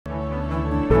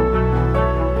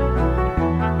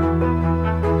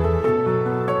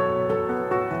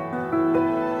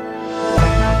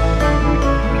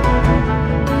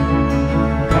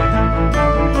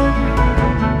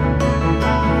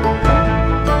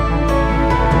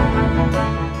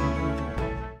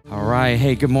right.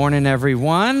 Hey, good morning,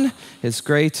 everyone. It's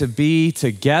great to be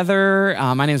together.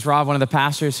 My name is Rob, one of the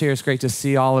pastors here. It's great to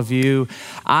see all of you.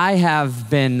 I have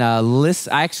been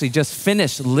I actually just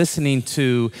finished listening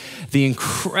to the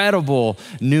incredible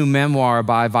new memoir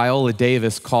by Viola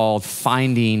Davis called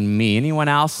Finding Me. Anyone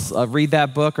else read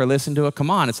that book or listen to it? Come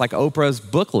on, it's like Oprah's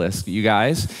book list, you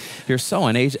guys. You're so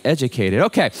uneducated.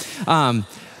 Okay.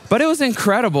 But it was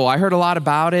incredible. I heard a lot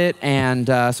about it, and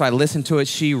so I listened to it.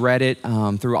 She read it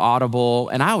through Audible,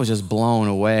 and I was just blown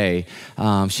away.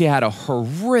 She had a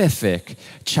horrific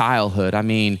childhood. I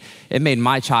mean, it made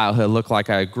my childhood look like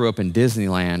I grew up in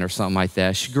Disneyland or something like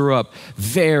that. She grew up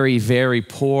very, very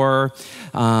poor.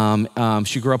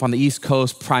 She grew up on the East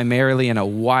Coast, primarily in a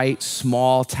white,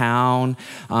 small town.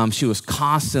 She was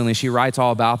constantly, she writes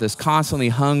all about this, constantly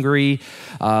hungry,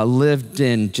 lived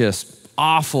in just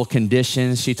awful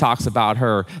conditions. She talks about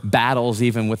her battles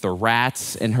even with the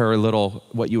rats in her little,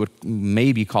 what you would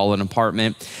maybe call an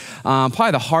apartment. Probably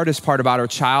the hardest part about her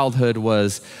childhood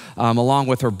was, along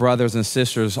with her brothers and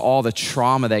sisters, all the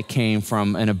trauma that came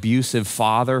from an abusive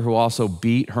father who also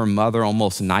beat her mother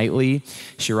almost nightly.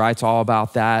 She writes all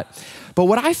about that. But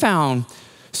what I found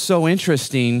so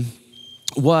interesting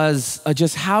was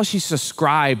just how she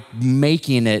described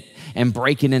making it and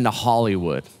breaking into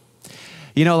Hollywood.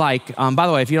 You know, like, by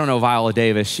the way, if you don't know Viola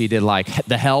Davis, she did like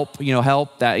The Help,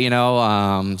 Help,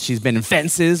 that, she's been in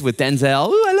Fences with Denzel.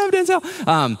 Ooh, I love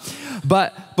Denzel.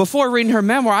 But before reading her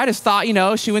memoir, I just thought,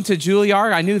 she went to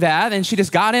Juilliard. I knew that. And she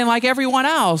just got in like everyone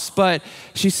else. But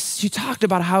she talked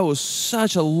about how it was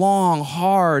such a long,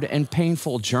 hard, and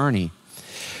painful journey.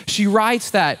 She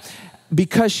writes that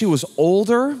because she was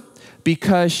older,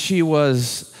 because she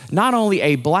was not only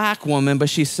a black woman, but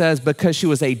she says because she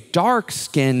was a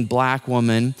dark-skinned black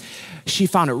woman, she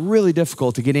found it really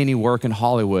difficult to get any work in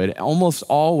Hollywood. Almost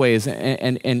always,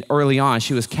 and early on,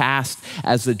 she was cast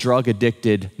as the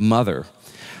drug-addicted mother.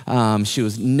 She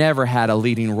never had a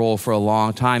leading role for a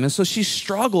long time. And so she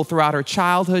struggled throughout her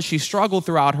childhood. She struggled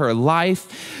throughout her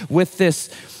life with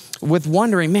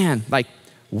wondering, man, like,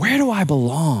 where do I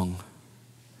belong?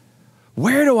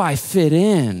 Where do I fit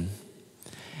in?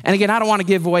 And again, I don't want to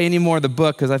give away any more of the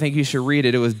book because I think you should read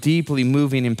it. It was deeply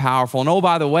moving and powerful. And oh,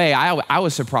 by the way, I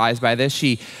was surprised by this.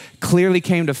 She clearly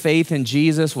came to faith in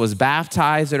Jesus, was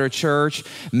baptized at her church,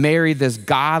 married this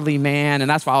godly man. And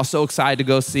that's why I was so excited to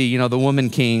go see, The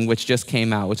Woman King, which just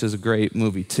came out, which is a great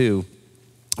movie too.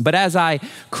 But as I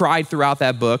cried throughout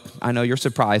that book, I know you're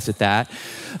surprised at that.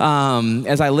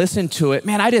 As I listened to it,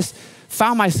 man, I just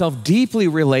found myself deeply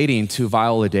relating to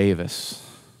Viola Davis.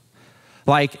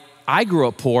 Like, I grew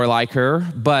up poor like her,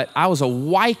 but I was a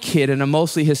white kid in a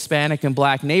mostly Hispanic and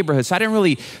black neighborhood, so I didn't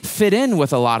really fit in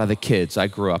with a lot of the kids I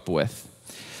grew up with.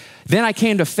 Then I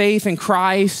came to faith in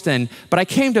Christ, but I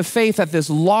came to faith at this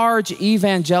large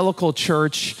evangelical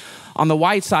church on the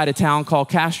white side of town called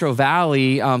Castro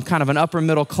Valley, kind of an upper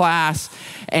middle class.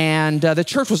 And the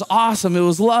church was awesome. It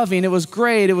was loving. It was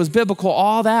great. It was biblical,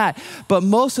 all that. But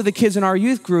most of the kids in our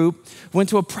youth group went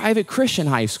to a private Christian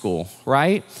high school,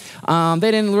 right?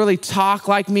 They didn't really talk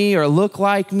like me or look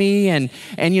like me. And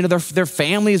their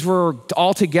families were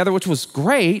all together, which was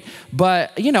great.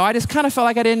 But, I just kind of felt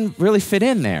like I didn't really fit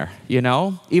in there, even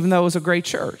though it was a great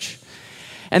church.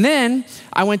 And then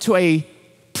I went to a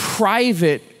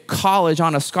private college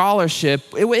on a scholarship,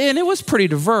 and it was pretty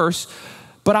diverse,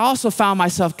 but I also found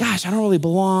myself, gosh, I don't really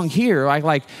belong here.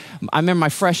 Like I remember my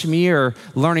freshman year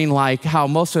learning like how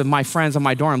most of my friends on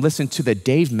my dorm listened to the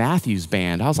Dave Matthews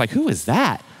Band. I was like, who is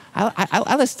that?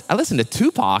 I listened to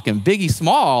Tupac and Biggie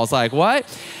Small. I was like, what?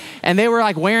 And they were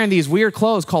like wearing these weird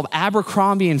clothes called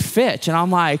Abercrombie and Fitch. And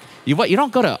I'm like, you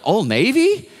don't go to Old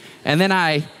Navy? And then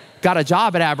I got a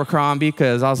job at Abercrombie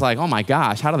because I was like, oh my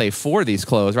gosh, how do they afford these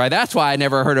clothes, right? That's why I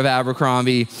never heard of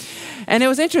Abercrombie. And it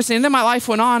was interesting. And then my life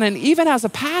went on, and even as a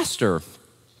pastor,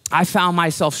 I found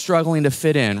myself struggling to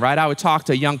fit in, right? I would talk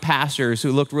to young pastors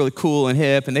who looked really cool and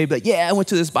hip, and they'd be like, yeah, I went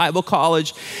to this Bible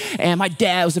college, and my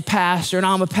dad was a pastor, and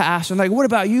I'm a pastor. And like, what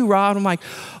about you, Rob? I'm like,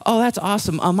 oh, that's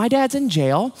awesome. My dad's in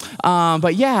jail,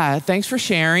 but yeah, thanks for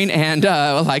sharing. And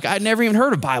I'd never even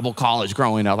heard of Bible college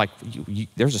growing up. Like,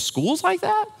 there's a schools like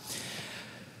that?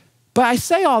 But I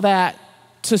say all that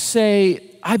to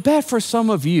say, I bet for some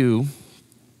of you,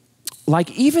 like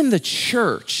even the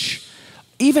church,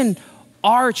 even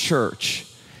our church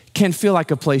can feel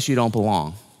like a place you don't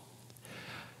belong.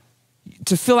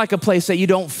 To feel like a place that you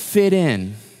don't fit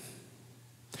in.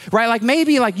 Right? Like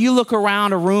maybe like you look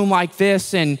around a room like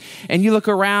this and you look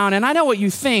around, and I know what you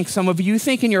think. Some of you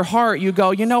think in your heart, you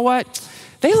go, you know what?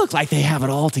 They look like they have it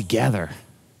all together.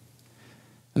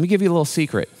 Let me give you a little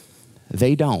secret.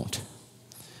 They don't.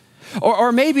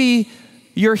 Or maybe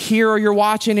you're here or you're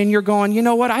watching and you're going, you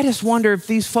know what? I just wonder if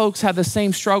these folks have the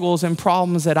same struggles and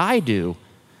problems that I do.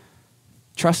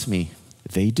 Trust me,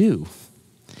 they do.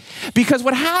 Because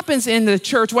what happens in the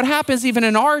church, what happens even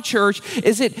in our church,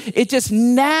 is it just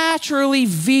naturally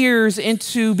veers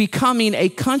into becoming a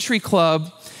country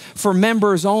club for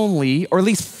members only, or at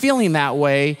least feeling that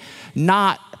way,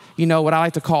 not, what I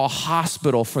like to call a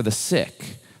hospital for the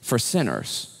sick, for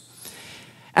sinners.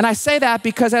 And I say that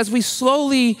because as we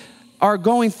slowly are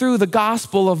going through the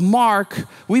Gospel of Mark,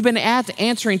 we've been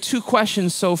answering two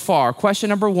questions so far. Question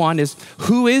number one is,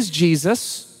 who is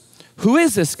Jesus? Who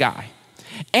is this guy?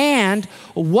 And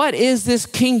what is this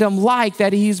kingdom like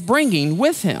that he's bringing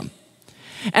with him?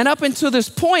 And up until this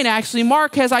point, actually,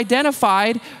 Mark has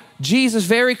identified Jesus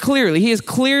very clearly. He is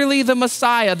clearly the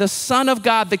Messiah, the Son of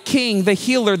God, the King, the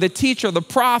healer, the teacher, the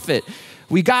prophet.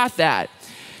 We got that.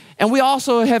 And we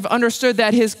also have understood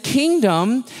that his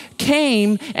kingdom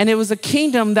came, and it was a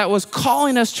kingdom that was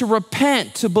calling us to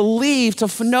repent, to believe,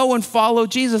 to know and follow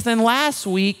Jesus. Then last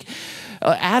week,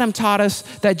 Adam taught us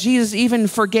that Jesus even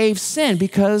forgave sin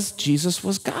because Jesus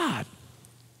was God.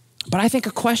 But I think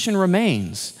a question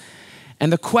remains.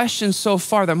 And the question so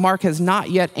far that Mark has not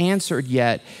yet answered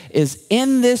yet is,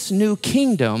 in this new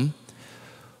kingdom,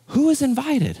 who is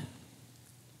invited?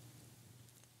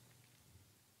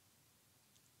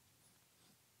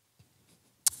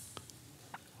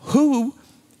 Who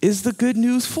is the good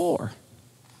news for?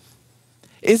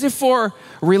 Is it for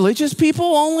religious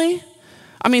people only?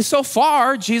 I mean, so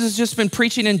far, Jesus has just been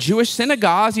preaching in Jewish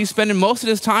synagogues. He's spending most of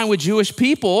his time with Jewish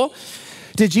people.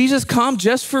 Did Jesus come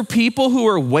just for people who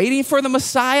were waiting for the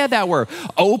Messiah, that were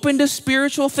open to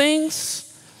spiritual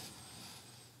things?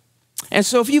 And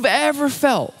so if you've ever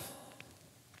felt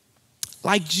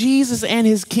like Jesus and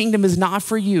his kingdom is not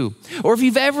for you, or if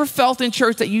you've ever felt in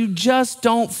church that you just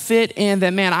don't fit in,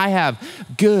 then man, I have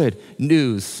good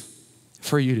news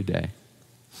for you today.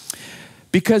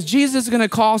 Because Jesus is going to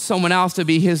call someone else to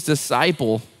be his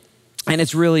disciple, and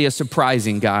it's really a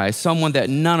surprising guy, someone that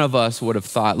none of us would have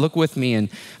thought. Look with me, and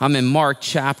I'm in Mark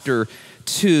chapter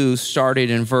 2, started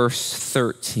in verse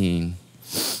 13.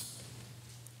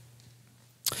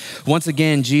 Once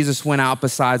again, Jesus went out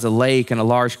beside a lake, and a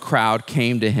large crowd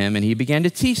came to him, and he began to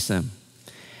teach them.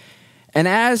 And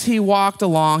as he walked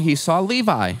along, he saw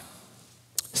Levi,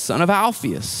 son of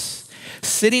Alphaeus,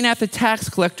 sitting at the tax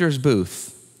collector's booth.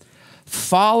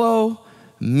 "Follow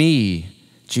me,"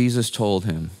 Jesus told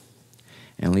him.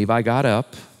 And Levi got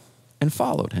up and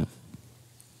followed him.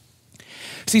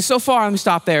 See, so far, let me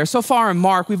stop there. So far in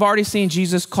Mark, we've already seen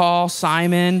Jesus call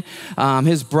Simon,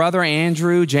 his brother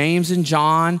Andrew, James, and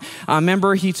John.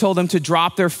 Remember, he told them to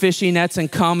drop their fishing nets and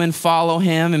come and follow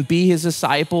him and be his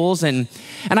disciples. And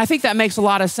I think that makes a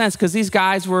lot of sense because these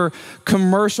guys were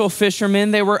commercial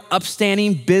fishermen. They were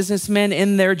upstanding businessmen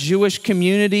in their Jewish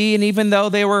community. And even though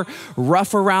they were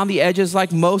rough around the edges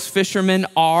like most fishermen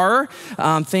are,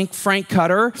 think Frank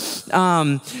Cutter,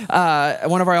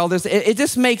 one of our elders, it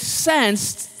just makes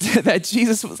sense that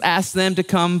Jesus was asked them to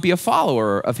come be a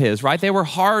follower of his, right? They were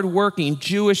hardworking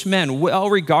Jewish men, well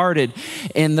regarded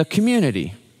in the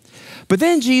community. But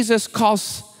then Jesus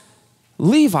calls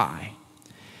Levi.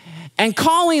 And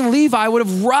calling Levi would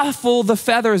have ruffled the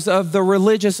feathers of the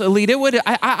religious elite. It would.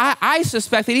 I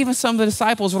suspect that even some of the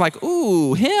disciples were like,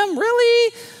 "Ooh, him,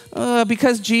 really?"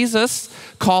 Because Jesus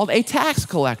called a tax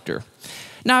collector.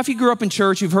 Now, if you grew up in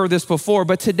church, you've heard this before,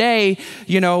 but today,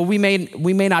 we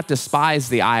may not despise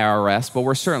the IRS, but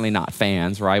we're certainly not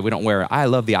fans, right? We don't wear "I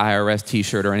love the IRS"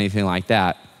 t-shirt or anything like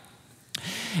that.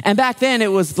 And back then,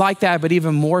 it was like that, but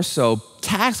even more so.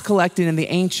 Tax collecting in the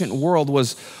ancient world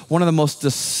was one of the most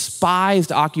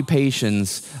despised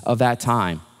occupations of that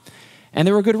time. And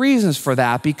there were good reasons for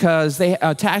that, because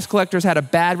tax collectors had a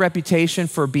bad reputation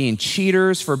for being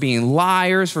cheaters, for being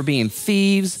liars, for being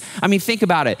thieves. I mean, think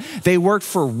about it. They worked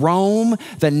for Rome,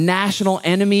 the national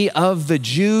enemy of the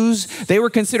Jews. They were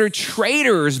considered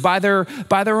traitors by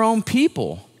their own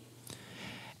people.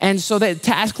 And so the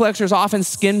tax collectors often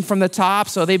skinned from the top,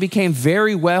 so they became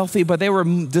very wealthy, but they were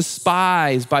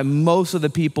despised by most of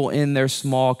the people in their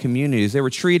small communities. They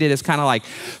were treated as kind of like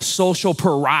social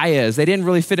pariahs. They didn't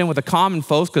really fit in with the common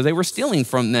folks because they were stealing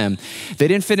from them. They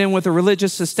didn't fit in with the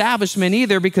religious establishment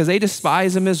either because they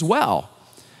despised them as well.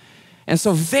 And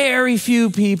so very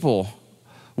few people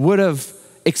would have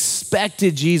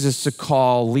expected Jesus to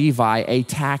call Levi, a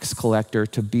tax collector,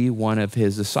 to be one of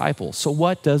his disciples. So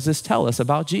what does this tell us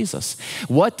about Jesus?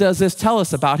 What does this tell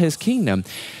us about his kingdom?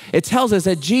 It tells us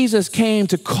that Jesus came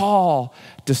to call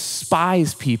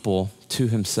despised people to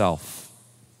himself.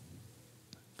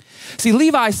 See,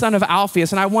 Levi, son of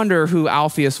Alphaeus, and I wonder who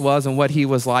Alphaeus was and what he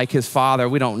was like, his father.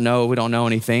 We don't know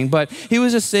anything. But he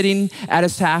was just sitting at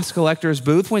his tax collector's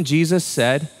booth when Jesus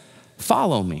said,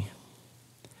 "Follow me."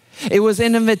 It was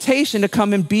an invitation to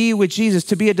come and be with Jesus,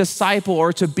 to be a disciple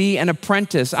or to be an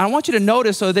apprentice. I want you to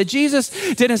notice, though, that Jesus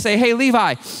didn't say, "Hey,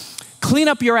 Levi, clean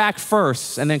up your act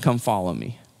first and then come follow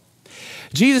me."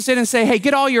 Jesus didn't say, "Hey,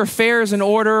 get all your affairs in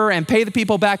order and pay the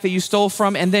people back that you stole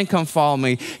from and then come follow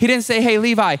me." He didn't say, "Hey,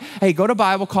 Levi, hey, go to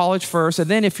Bible college first,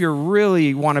 and then if you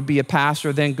really want to be a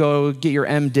pastor, then go get your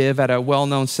MDiv at a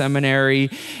well-known seminary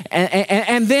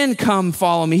and then come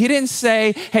follow me." He didn't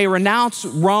say, "Hey, renounce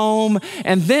Rome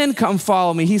and then come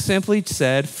follow me." He simply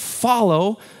said,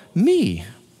 "Follow me.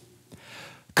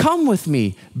 Come with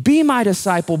me, be my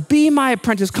disciple, be my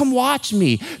apprentice, come watch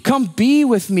me, come be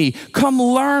with me, come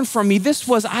learn from me." This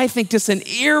was, I think, just an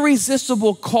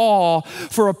irresistible call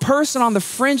for a person on the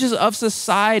fringes of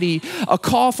society, a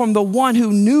call from the one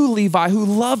who knew Levi, who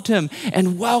loved him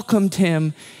and welcomed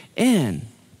him in.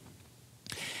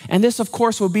 And this, of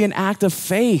course, would be an act of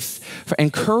faith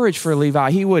and courage for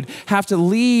Levi. He would have to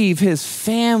leave his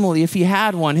family, if he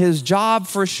had one, his job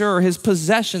for sure, his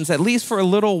possessions, at least for a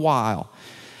little while.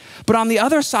 But on the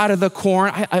other side of the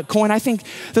coin, I think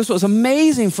this was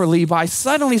amazing for Levi.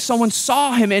 Suddenly someone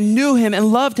saw him and knew him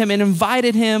and loved him and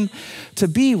invited him to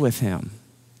be with him.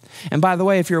 And by the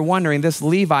way, if you're wondering, this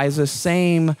Levi is the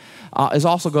same,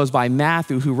 also goes by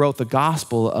Matthew, who wrote the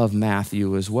Gospel of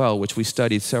Matthew as well, which we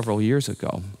studied several years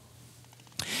ago.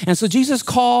 And so Jesus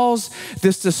calls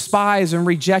this despised and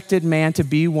rejected man to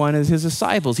be one of his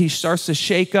disciples. He starts to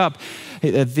shake up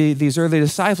these early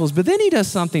disciples, but then he does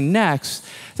something next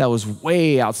that was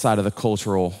way outside of the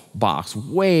cultural box,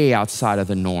 way outside of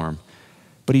the norm.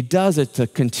 But he does it to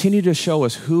continue to show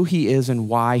us who he is and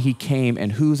why he came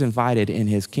and who's invited in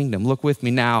his kingdom. Look with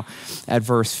me now at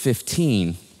verse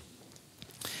 15.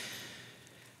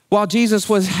 While Jesus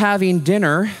was having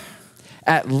dinner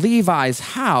at Levi's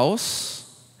house,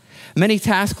 many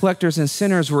tax collectors and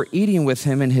sinners were eating with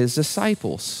him and his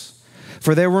disciples,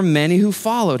 for there were many who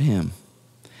followed him.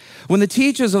 When the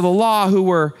teachers of the law, who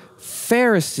were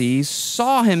Pharisees,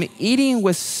 saw him eating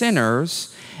with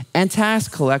sinners and tax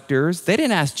collectors, they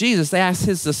didn't ask Jesus, they asked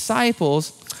his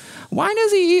disciples, "Why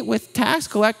does he eat with tax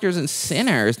collectors and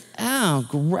sinners? Oh,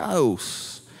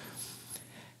 gross."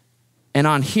 And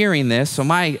on hearing this, so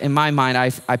in my mind,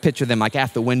 I picture them like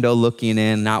at the window looking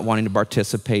in, not wanting to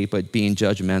participate, but being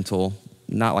judgmental,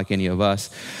 not like any of us.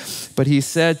 But he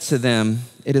said to them,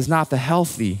 "It is not the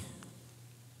healthy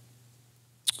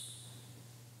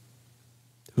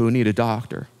who need a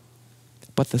doctor,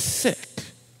 but the sick.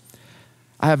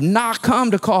 I have not come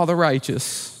to call the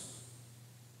righteous,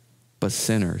 but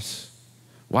sinners."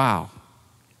 Wow.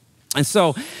 And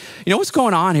so, what's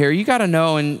going on here? You got to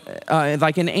know,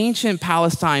 like in ancient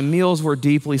Palestine, meals were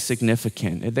deeply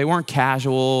significant. They weren't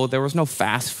casual. There was no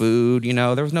fast food.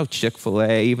 There was no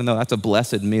Chick-fil-A, even though that's a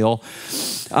blessed meal.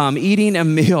 Eating a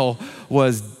meal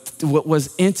was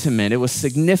intimate. It was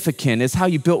significant. It's how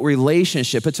you built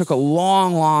relationship. It took a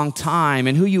long, long time.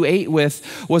 And who you ate with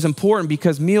was important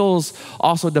because meals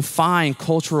also define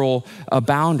cultural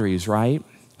boundaries, right?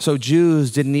 So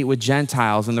Jews didn't eat with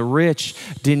Gentiles, and the rich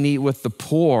didn't eat with the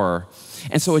poor.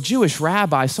 And so a Jewish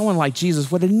rabbi, someone like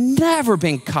Jesus, would have never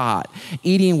been caught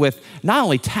eating with not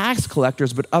only tax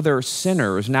collectors, but other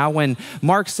sinners. Now, when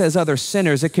Mark says other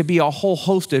sinners, it could be a whole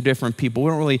host of different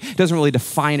people. It doesn't really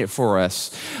define it for us.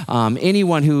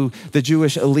 Anyone who the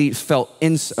Jewish elite felt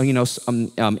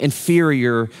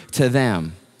inferior to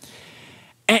them.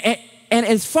 And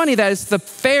it's funny that it's the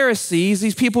Pharisees,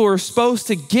 these people who are supposed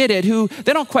to get it, who,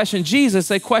 they don't question Jesus,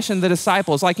 they question the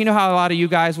disciples. Like, how a lot of you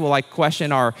guys will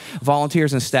question our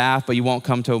volunteers and staff, but you won't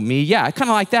come to me? Yeah,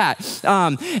 kind of like that.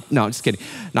 No, I'm just kidding.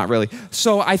 Not really.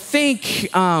 So I think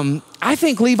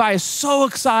Levi is so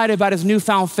excited about his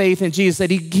newfound faith in Jesus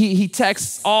that he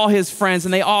texts all his friends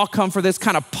and they all come for this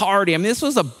kind of party. I mean, this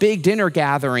was a big dinner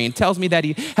gathering. It tells me that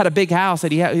he had a big house,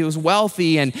 that he was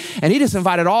wealthy, and he just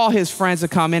invited all his friends to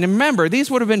come in. And remember,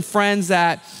 these would have been friends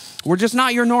that were just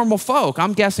not your normal folk.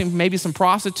 I'm guessing maybe some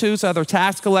prostitutes, other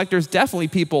tax collectors, definitely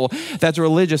people that's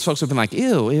religious folks have been like,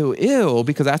 ew, ew, ew,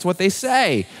 because that's what they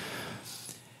say.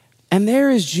 And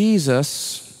there is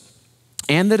Jesus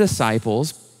and the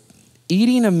disciples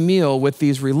eating a meal with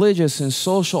these religious and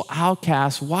social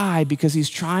outcasts. Why? Because he's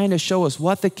trying to show us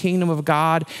what the kingdom of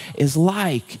God is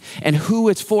like and who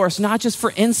it's for. It's not just for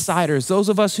insiders, those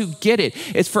of us who get it.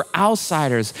 It's for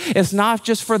outsiders. It's not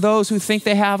just for those who think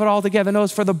they have it all together. No,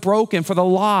 it's for the broken, for the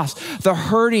lost, the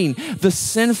hurting, the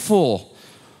sinful.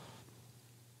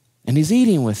 And he's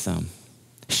eating with them,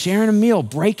 sharing a meal,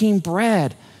 breaking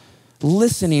bread,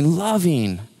 listening,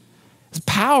 loving. It's a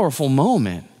powerful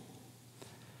moment.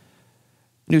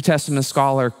 New Testament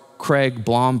scholar Craig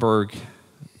Blomberg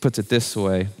puts it this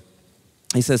way.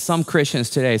 He says, some Christians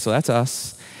today, so that's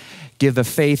us, give the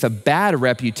faith a bad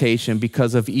reputation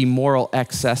because of immoral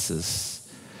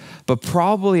excesses. But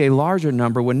probably a larger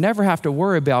number would never have to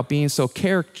worry about being so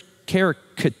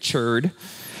caricatured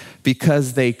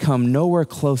because they come nowhere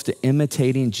close to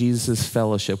imitating Jesus'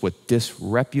 fellowship with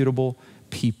disreputable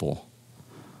people.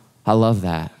 I love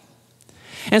that.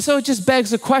 And so it just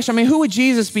begs the question, who would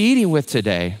Jesus be eating with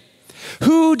today?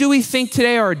 Who do we think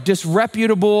today are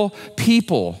disreputable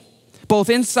people,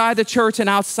 both inside the church and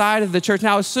outside of the church?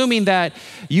 Now, assuming that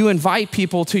you invite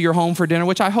people to your home for dinner,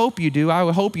 which I hope you do. I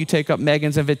would hope you take up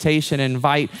Megan's invitation and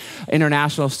invite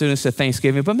international students to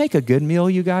Thanksgiving, but make a good meal,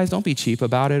 you guys. Don't be cheap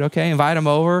about it, okay? Invite them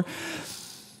over.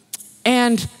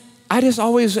 And I just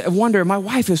always wonder, my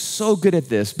wife is so good at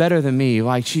this, better than me.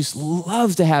 Like, she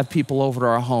loves to have people over to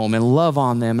our home and love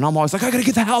on them. And I'm always like, I gotta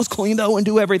get the house clean though and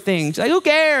do everything. She's like, who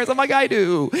cares? I'm like, I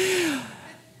do.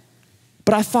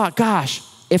 But I thought, gosh,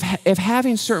 if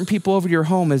having certain people over to your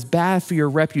home is bad for your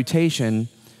reputation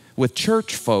with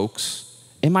church folks,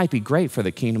 it might be great for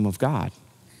the kingdom of God.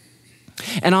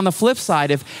 And on the flip side,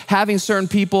 if having certain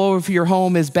people over for your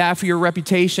home is bad for your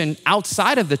reputation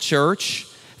outside of the church,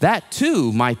 that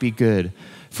too might be good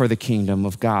for the kingdom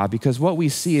of God, because what we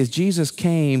see is Jesus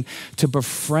came to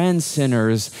befriend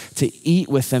sinners, to eat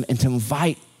with them, and to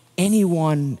invite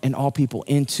anyone and all people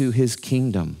into his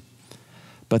kingdom.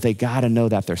 But they gotta know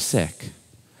that they're sick.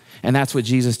 And that's what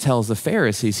Jesus tells the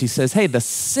Pharisees. He says, hey, the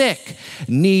sick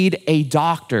need a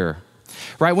doctor.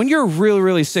 Right? When you're really,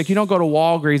 really sick, you don't go to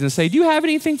Walgreens and say, do you have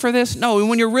anything for this? No,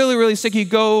 when you're really, really sick, you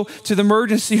go to the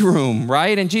emergency room,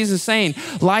 right? And Jesus is saying,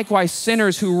 likewise,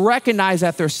 sinners who recognize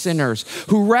that they're sinners,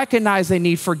 who recognize they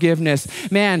need forgiveness,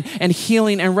 man, and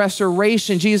healing and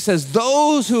restoration. Jesus says,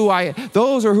 those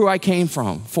are who I came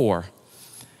for,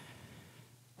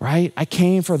 right? I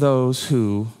came for those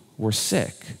who were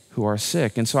sick, who are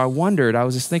sick. And so I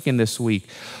was just thinking this week,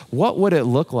 what would it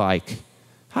look like?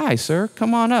 Hi, sir,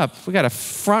 come on up. We got a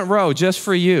front row just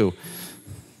for you.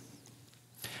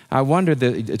 I wondered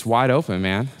that it's wide open,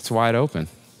 man. It's wide open.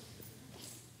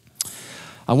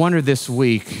 I wondered this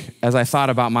week, as I thought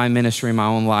about my ministry in my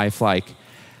own life, like,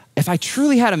 if I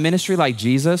truly had a ministry like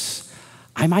Jesus,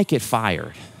 I might get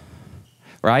fired,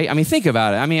 right? Think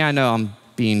about it. I know I'm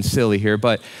being silly here,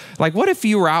 but like, what if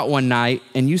you were out one night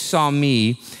and you saw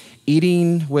me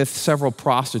eating with several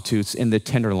prostitutes in the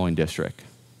Tenderloin district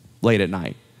late at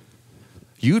night?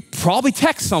 You'd probably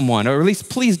text someone, or at least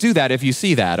please do that if you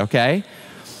see that, okay?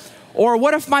 Or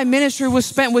what if my ministry was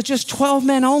spent with just 12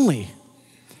 men only?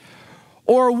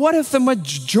 Or what if the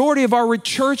majority of our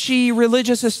churchy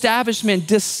religious establishment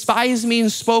despised me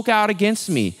and spoke out against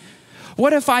me?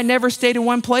 What if I never stayed in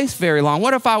one place very long?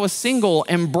 What if I was single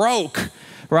and broke,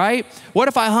 right? What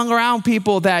if I hung around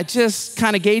people that just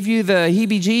kind of gave you the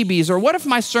heebie-jeebies? Or what if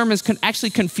my sermons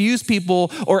actually confused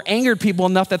people or angered people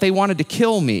enough that they wanted to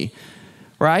kill me,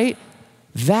 right?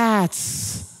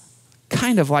 That's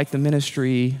kind of like the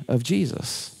ministry of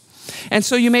Jesus. And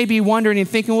so you may be wondering and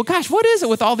thinking, well, gosh, what is it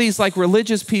with all these like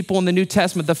religious people in the New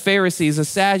Testament, the Pharisees, the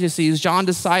Sadducees, John's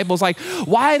disciples? Like,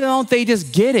 why don't they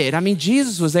just get it?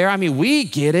 Jesus was there. We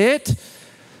get it.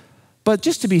 But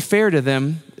just to be fair to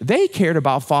them, they cared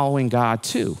about following God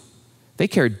too. They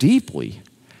cared deeply.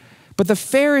 But the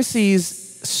Pharisees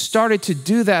started to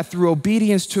do that through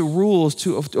obedience to rules,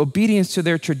 to obedience to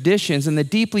their traditions. And the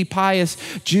deeply pious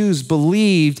Jews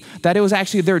believed that it was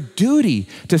actually their duty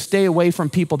to stay away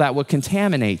from people that would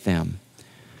contaminate them.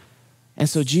 And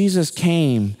so Jesus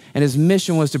came, and his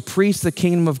mission was to preach the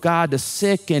kingdom of God to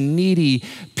sick and needy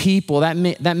people. That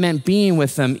meant being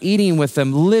with them, eating with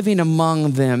them, living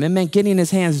among them. It meant getting his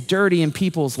hands dirty in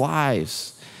people's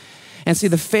lives. And see,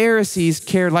 the Pharisees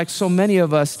cared, like so many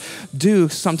of us do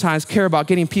sometimes, care about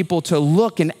getting people to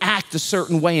look and act a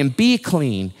certain way and be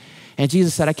clean. And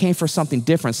Jesus said, I came for something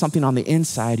different, something on the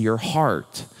inside of your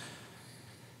heart.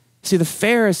 See, the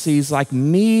Pharisees, like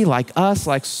me, like us,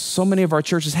 like so many of our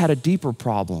churches, had a deeper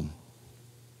problem.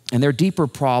 And their deeper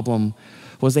problem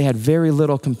was they had very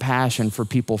little compassion for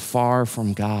people far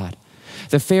from God.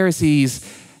 The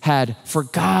Pharisees had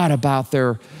forgot about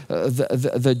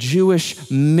the Jewish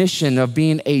mission of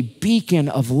being a beacon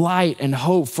of light and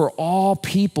hope for all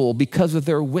people because of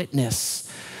their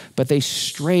witness. But they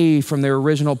strayed from their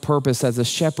original purpose as the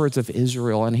shepherds of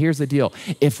Israel. And here's the deal.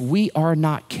 If we are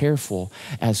not careful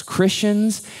as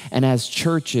Christians and as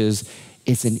churches,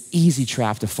 it's an easy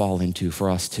trap to fall into for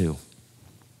us too.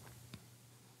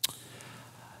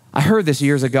 I heard this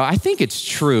years ago. I think it's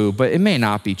true, but it may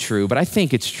not be true, but I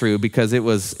think it's true because it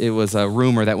was a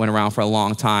rumor that went around for a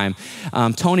long time.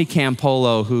 Tony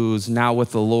Campolo, who's now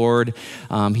with the Lord,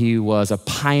 he was a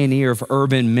pioneer of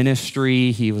urban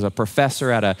ministry. He was a professor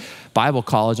at a Bible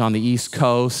college on the East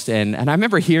Coast. And I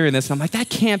remember hearing this, and I'm like, that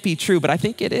can't be true, but I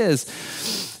think it is.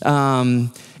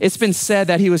 It's been said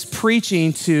that he was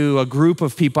preaching to a group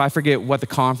of people, I forget what the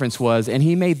conference was, and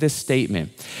he made this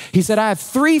statement. He said, I have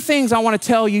 3 things I want to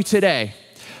tell you today.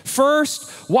 First,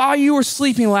 while you were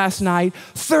sleeping last night,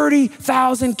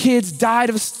 30,000 kids died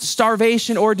of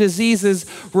starvation or diseases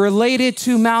related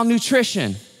to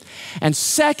malnutrition. And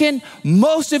second,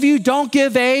 most of you don't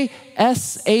give a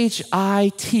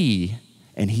SHIT,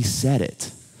 and he said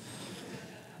it.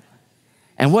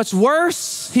 And what's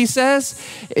worse, he says,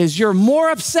 is you're more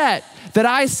upset that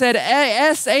I said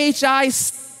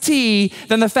SHIT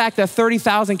than the fact that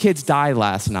 30,000 kids died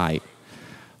last night.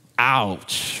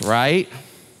 Ouch, right?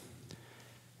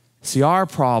 See, our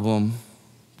problem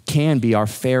can be our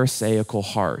pharisaical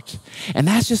heart. And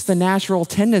that's just the natural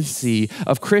tendency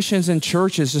of Christians and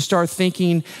churches to start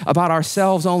thinking about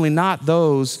ourselves only, not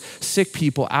those sick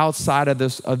people outside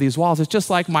of these walls. It's just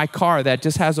like my car that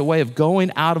just has a way of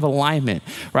going out of alignment,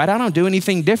 right? I don't do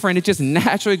anything different. It just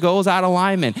naturally goes out of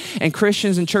alignment. And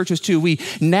Christians and churches too, we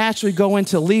naturally go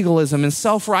into legalism and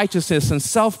self-righteousness and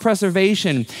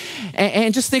self-preservation.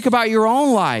 And just think about your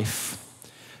own life.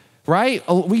 Right?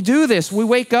 We do this. We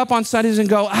wake up on Sundays and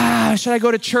go, should I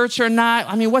go to church or not?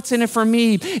 I mean, what's in it for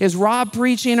me? Is Rob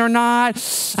preaching or not?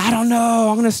 I don't know.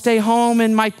 I'm going to stay home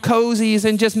in my cozies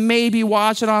and just maybe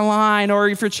watch it online. Or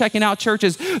if you're checking out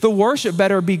churches, the worship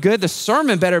better be good. The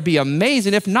sermon better be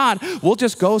amazing. If not, we'll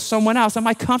just go somewhere else. Am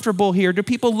I comfortable here? Do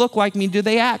people look like me? Do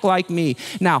they act like me?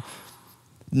 Now,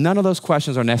 none of those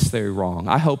questions are necessarily wrong.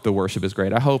 I hope the worship is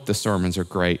great. I hope the sermons are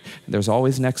great. There's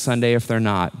always next Sunday if they're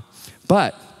not.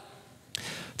 But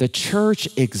the church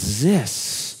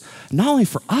exists not only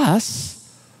for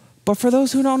us, but for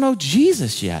those who don't know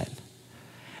Jesus yet.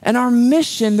 And our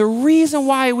mission, the reason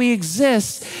why we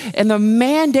exist, and the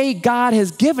mandate God has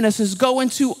given us is go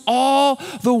into all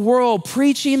the world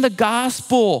preaching the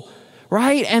gospel,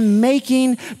 right? And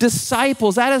making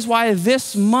disciples. That is why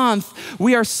this month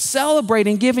we are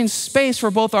celebrating giving space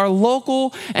for both our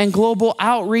local and global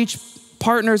outreach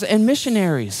partners and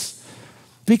missionaries.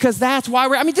 Because that's why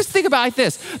just think about it like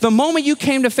this. The moment you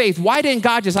came to faith, why didn't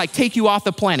God just take you off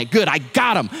the planet? Good, I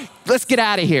got him. Let's get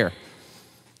out of here.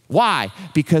 Why?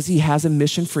 Because he has a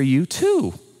mission for you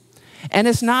too. And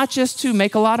it's not just to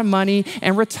make a lot of money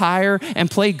and retire and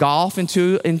play golf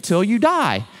until you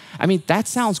die. I mean, that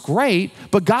sounds great,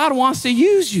 but God wants to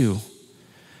use you.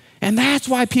 And that's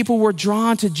why people were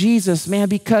drawn to Jesus, man,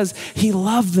 because he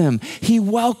loved them. He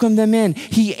welcomed them in.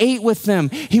 He ate with them.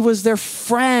 He was their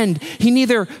friend. He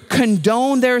neither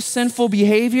condoned their sinful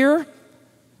behavior,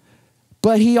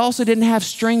 but he also didn't have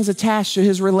strings attached to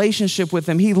his relationship with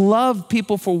them. He loved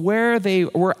people for where they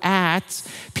were at,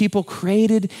 people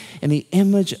created in the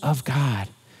image of God.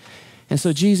 And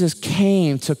so Jesus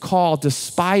came to call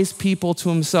despised people to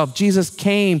himself. Jesus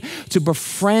came to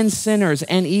befriend sinners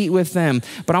and eat with them.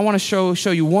 But I want to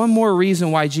show you one more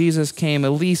reason why Jesus came,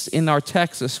 at least in our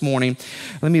text this morning.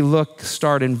 Let me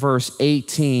start in verse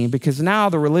 18, because now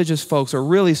the religious folks are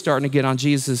really starting to get on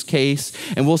Jesus' case.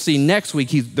 And we'll see next week,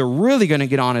 they're really going to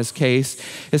get on his case.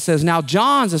 It says, now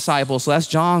John's disciples, so that's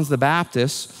John the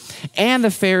Baptist, and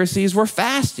the Pharisees were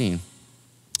fasting.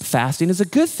 Fasting is a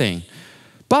good thing.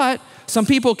 But some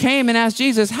people came and asked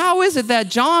Jesus, how is it that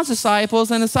John's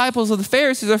disciples and disciples of the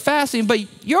Pharisees are fasting, but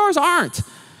yours aren't?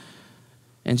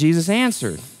 And Jesus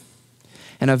answered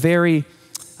in a very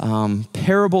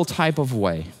parable type of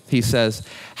way. He says,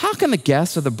 how can the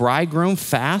guests of the bridegroom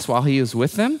fast while he is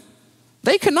with them?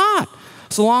 They cannot,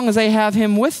 so long as they have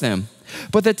him with them.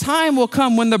 But the time will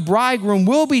come when the bridegroom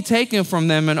will be taken from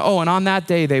them, and on that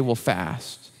day they will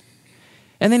fast.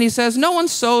 And then he says, no one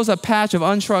sews a patch of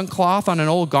unshrunk cloth on an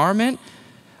old garment.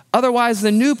 Otherwise,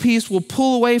 the new piece will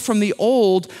pull away from the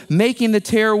old, making the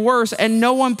tear worse. And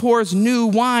no one pours new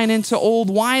wine into old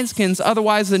wineskins.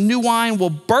 Otherwise, the new wine will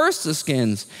burst the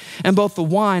skins, and both the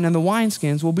wine and the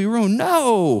wineskins will be ruined.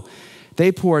 No,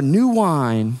 they pour new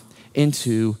wine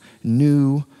into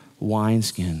new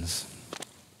wineskins.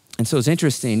 And so it's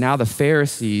interesting. Now the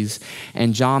Pharisees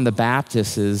and John the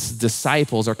Baptist's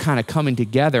disciples are kind of coming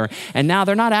together. And now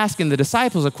they're not asking the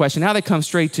disciples a question. Now they come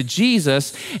straight to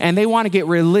Jesus, and they want to get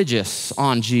religious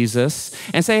on Jesus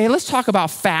and say, hey, let's talk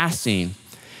about fasting.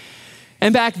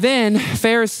 And back then,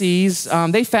 Pharisees,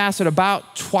 they fasted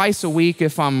about twice a week,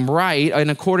 if I'm right,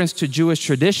 in accordance to Jewish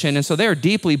tradition. And so they're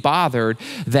deeply bothered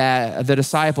that the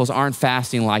disciples aren't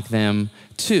fasting like them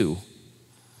too.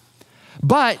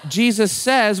 But Jesus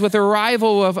says, with the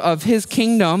arrival of his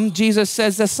kingdom, Jesus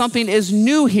says that something is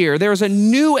new here. There's a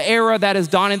new era that is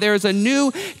dawning. There is a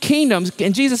new kingdom.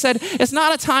 And Jesus said, it's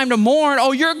not a time to mourn.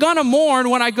 Oh, you're going to mourn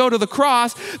when I go to the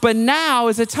cross, but now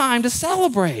is a time to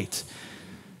celebrate.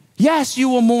 Yes, you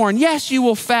will mourn. Yes, you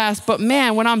will fast. But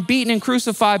man, when I'm beaten and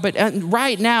crucified, but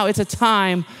right now it's a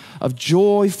time of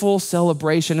joyful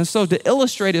celebration. And so to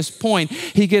illustrate his point,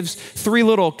 he gives three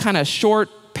little kind of short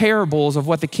parables of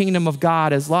what the kingdom of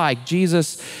God is like.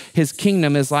 Jesus, his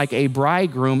kingdom is like a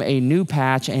bridegroom, a new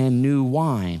patch, and new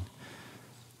wine.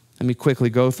 Let me quickly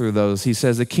go through those. He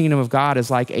says the kingdom of God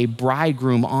is like a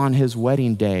bridegroom on his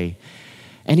wedding day.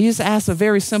 And he just asks a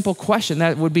very simple question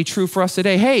that would be true for us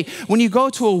today. Hey, when you go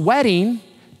to a wedding,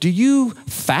 do you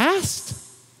fast?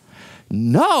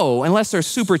 No, unless they're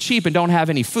super cheap and don't have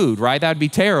any food, right? That'd be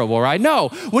terrible, right? No,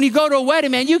 when you go to a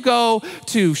wedding, man, you go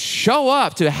to show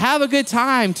up, to have a good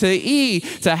time, to eat,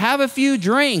 to have a few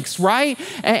drinks, right?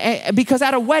 Because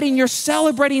at a wedding, you're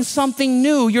celebrating something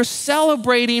new. You're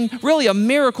celebrating really a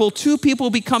miracle, two people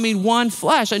becoming one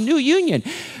flesh, a new union.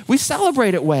 We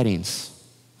celebrate at weddings.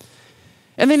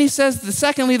 And then he says,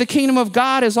 secondly, the kingdom of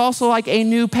God is also like a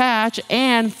new patch.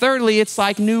 And thirdly, it's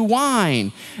like new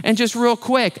wine. And just real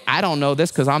quick, I don't know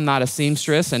this because I'm not a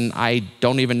seamstress and I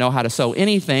don't even know how to sew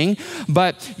anything.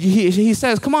 But he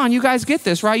says, come on, you guys get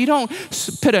this, right? You don't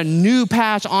put a new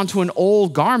patch onto an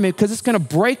old garment because it's going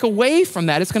to break away from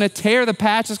that. It's going to tear the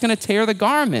patch. It's going to tear the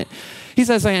garment. He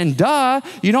says, and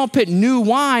you don't put new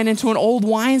wine into an old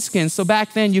wineskin. So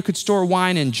back then you could store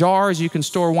wine in jars. You can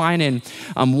store wine in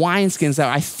wineskins that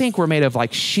I think were made of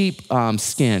like sheep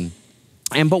skin.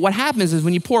 But what happens is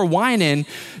when you pour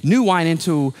new wine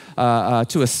into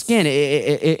to a skin,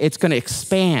 it's going to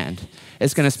expand.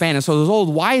 It's going to expand. And so those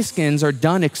old wineskins are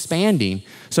done expanding.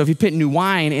 So if you put new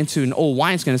wine into an old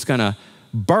wineskin, it's going to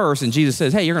burst. And Jesus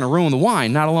says, hey, you're going to ruin the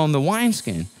wine, not alone the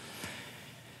wineskin.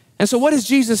 And so what is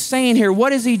Jesus saying here?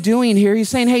 What is he doing here? He's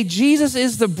saying, hey, Jesus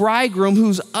is the bridegroom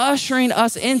who's ushering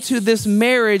us into this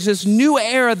marriage, this new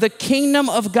era, the kingdom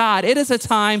of God. It is a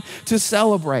time to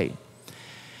celebrate.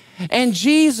 And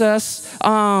Jesus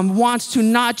wants to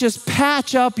not just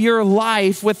patch up your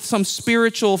life with some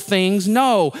spiritual things.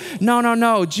 No.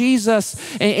 In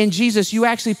Jesus, you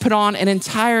actually put on an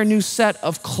entire new set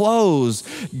of clothes.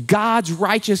 God's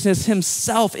righteousness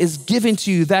himself is given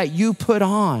to you that you put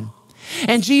on.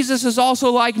 And Jesus is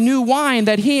also like new wine,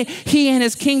 that he and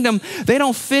his kingdom, they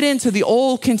don't fit into the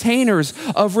old containers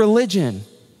of religion,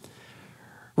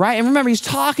 right? And remember, he's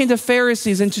talking to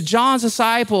Pharisees and to John's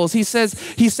disciples. He's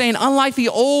saying, unlike the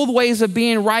old ways of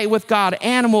being right with God,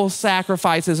 animal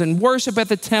sacrifices and worship at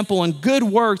the temple and good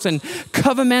works and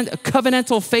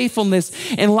covenantal faithfulness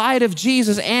in light of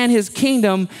Jesus and his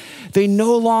kingdom, they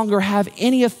no longer have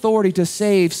any authority to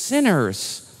save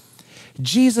sinners.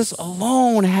 Jesus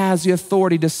alone has the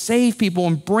authority to save people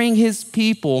and bring his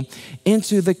people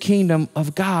into the kingdom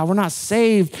of God. We're not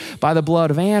saved by the blood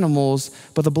of animals,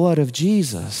 but the blood of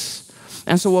Jesus.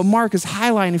 And so what Mark is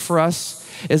highlighting for us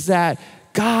is that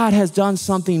God has done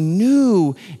something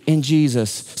new in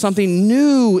Jesus, something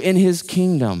new in his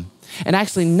kingdom. And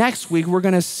actually next week, we're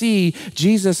going to see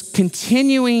Jesus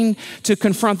continuing to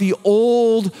confront the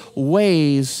old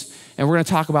ways, and we're going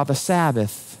to talk about the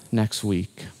Sabbath next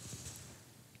week.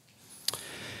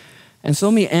 And so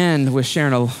let me end with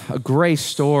sharing a great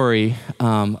story,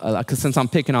 because since I'm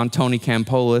picking on Tony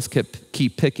Campolis,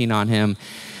 keep picking on him.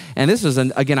 And this is,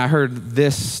 again, I heard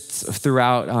this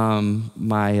throughout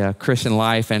my Christian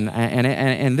life,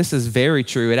 and this is very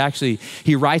true.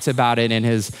 He writes about it in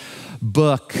his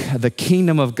book, The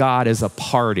Kingdom of God is a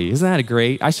Party. Isn't that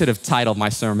great? I should have titled my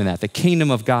sermon that, The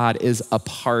Kingdom of God is a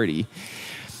Party.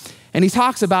 And he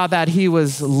talks about that he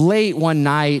was late one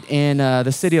night in the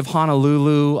city of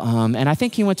Honolulu, and I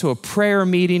think he went to a prayer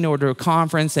meeting or to a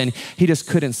conference, and he just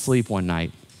couldn't sleep one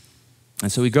night.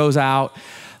 And so he goes out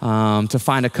to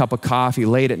find a cup of coffee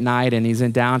late at night, and he's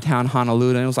in downtown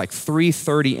Honolulu, and it was like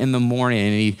 3:30 in the morning,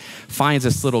 and he finds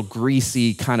this little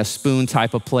greasy kind of spoon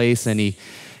type of place, and he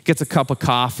gets a cup of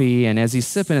coffee, and as he's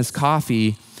sipping his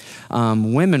coffee,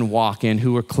 women walk in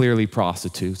who are clearly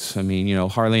prostitutes. I mean,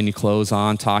 hardly any clothes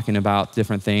on, talking about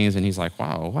different things. And he's like,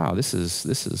 wow, this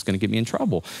is going to get me in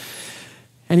trouble.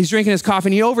 And he's drinking his coffee,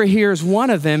 and he overhears one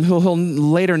of them, who he'll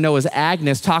later know as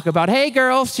Agnes, talk about, hey,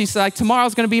 girls, she's like,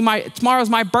 tomorrow's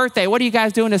my birthday. What are you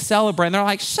guys doing to celebrate? And they're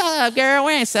like, shut up, girl,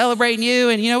 we ain't celebrating you,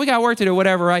 and we got work to do,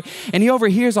 whatever, right? And he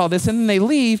overhears all this, and then they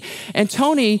leave, and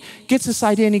Tony gets this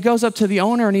idea, and he goes up to the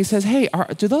owner, and he says, hey,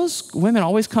 do those women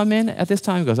always come in at this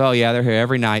time? He goes, oh, yeah, they're here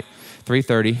every night,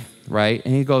 3:30, right?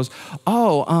 And he goes,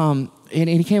 and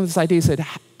he came with this idea. He said,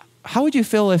 how would you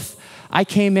feel if I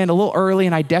came in a little early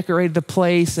and I decorated the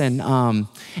place and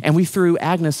we threw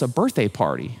Agnes a birthday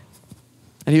party?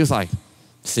 And he was like,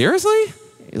 seriously?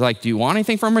 He's like, do you want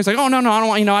anything from her? He's like, oh, no, I don't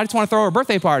want, I just want to throw her a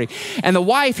birthday party. And the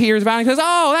wife hears about it and says,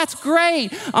 oh, that's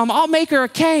great. I'll make her a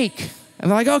cake. And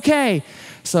they're like, okay.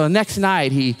 So next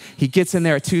night, he gets in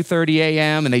there at 2:30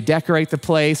 a.m. and they decorate the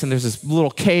place, and there's this little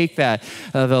cake that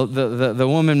the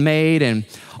woman made, and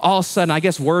all of a sudden, I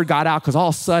guess word got out, because all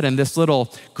of a sudden, this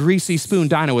little greasy spoon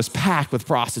diner was packed with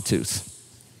prostitutes.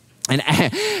 And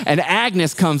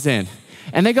Agnes comes in,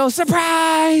 and they go,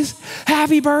 surprise,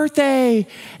 happy birthday.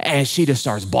 And she just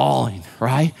starts bawling,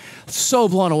 right? So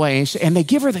blown away, and they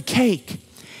give her the cake.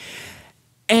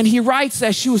 And he writes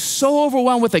that she was so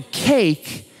overwhelmed with the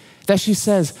cake that she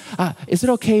says, is it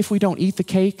okay if we don't eat the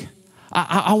cake?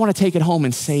 I want to take it home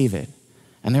and save it.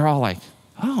 And they're all like,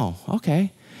 oh,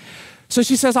 okay. So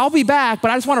she says, I'll be back,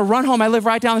 but I just want to run home. I live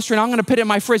right down the street. I'm going to put it in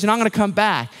my fridge, and I'm going to come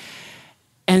back.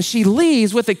 And she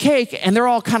leaves with the cake, and they're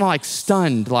all kind of like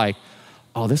stunned, like,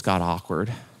 oh, this got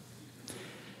awkward.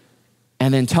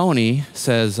 And then Tony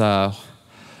says,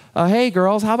 hey,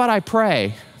 girls, how about I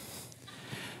pray?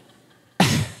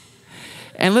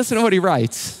 And listen to what he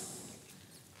writes.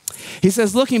 He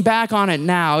says, looking back on it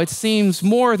now, it seems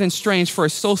more than strange for a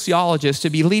sociologist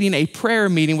to be leading a prayer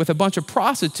meeting with a bunch of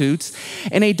prostitutes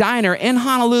in a diner in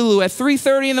Honolulu at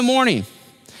 3:30 in the morning.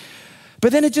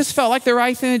 But then it just felt like the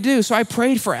right thing to do. So I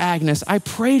prayed for Agnes. I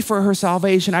prayed for her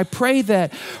salvation. I prayed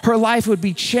that her life would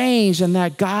be changed and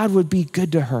that God would be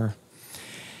good to her.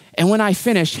 And when I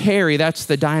finished, Harry, that's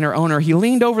the diner owner, he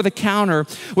leaned over the counter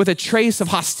with a trace of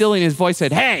hostility in his voice,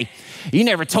 said, hey, you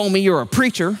never told me you were a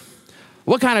preacher.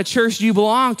 What kind of church do you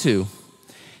belong to?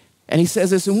 And he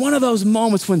says this in one of those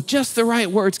moments when just the right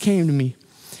words came to me.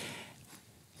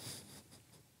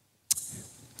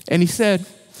 And he said,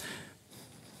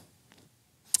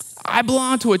 I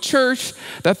belong to a church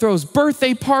that throws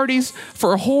birthday parties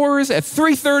for whores at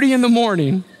 3:30 in the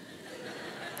morning.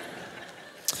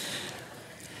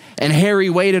 And Harry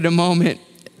waited a moment,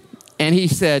 and he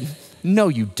said, no,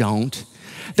 you don't.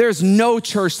 There's no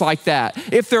church like that.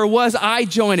 If there was, I'd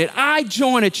join it. I'd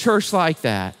join a church like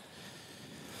that.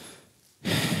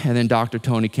 And then Dr.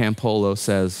 Tony Campolo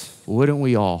says, wouldn't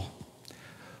we all?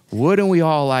 Wouldn't we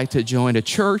all like to join a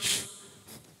church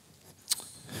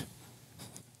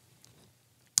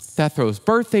that throws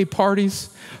birthday parties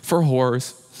for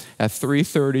whores at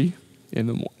 3:30 in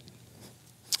the morning?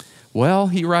 Well,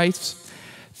 he writes,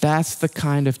 that's the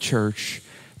kind of church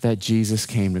that Jesus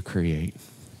came to create.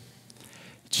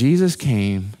 Jesus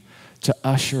came to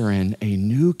usher in a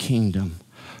new kingdom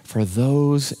for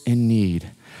those in need,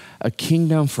 a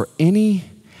kingdom for any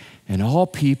and all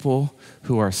people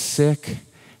who are sick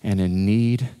and in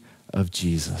need of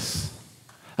Jesus.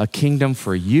 A kingdom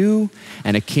for you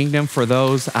and a kingdom for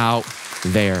those out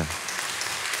there.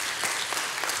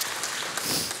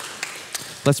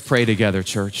 Let's pray together,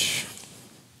 church.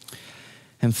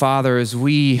 And Father, as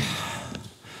we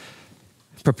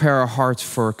prepare our hearts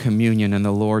for communion and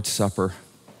the Lord's Supper,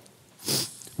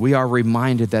 we are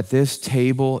reminded that this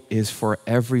table is for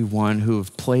everyone who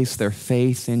have placed their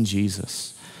faith in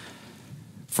Jesus.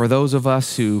 For those of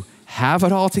us who have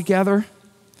it all together,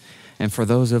 and for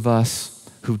those of us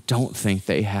who don't think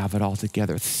they have it all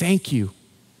together. Thank you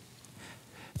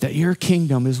that your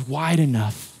kingdom is wide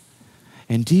enough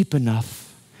and deep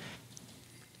enough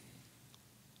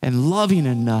and loving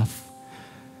enough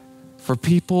for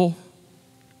people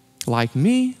like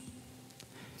me,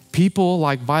 people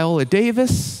like Viola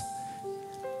Davis,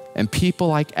 and people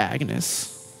like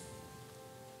Agnes.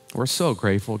 We're so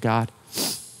grateful, God,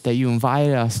 that you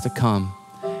invited us to come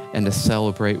and to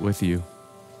celebrate with you.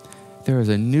 There is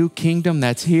a new kingdom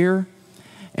that's here,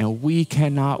 and we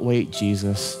cannot wait,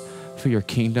 Jesus, for your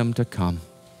kingdom to come.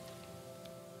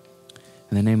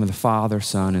 In the name of the Father,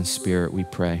 Son, and Spirit, we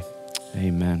pray.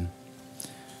 Amen.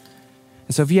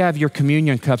 And so if you have your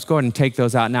communion cups, go ahead and take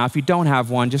those out now. If you don't have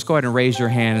one, just go ahead and raise your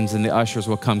hands, and the ushers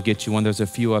will come get you one. There's a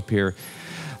few up here.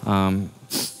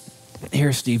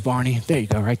 Here's Steve Barney. There you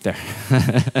go, right there.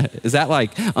 Is that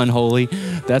like unholy?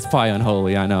 That's probably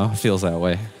unholy, I know. It feels that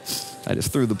way. I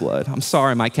just threw the blood. I'm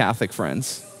sorry, my Catholic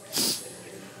friends.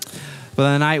 But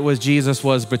But the night when Jesus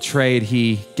was betrayed,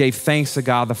 he gave thanks to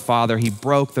God the Father. He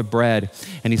broke the bread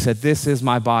and he said, "This is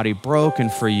my body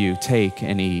broken for you. Take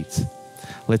and eat."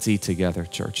 Let's eat together,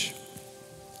 church.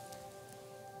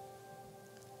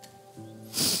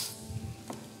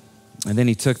 And then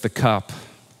he took the cup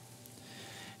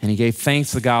and he gave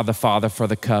thanks to God the Father for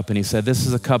the cup. And he said, "This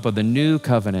is a cup of the new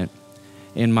covenant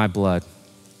in my blood.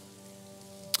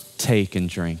 Take and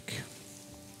drink."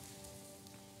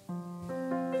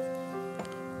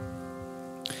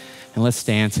 And let's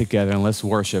stand together and let's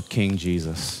worship King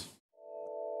Jesus.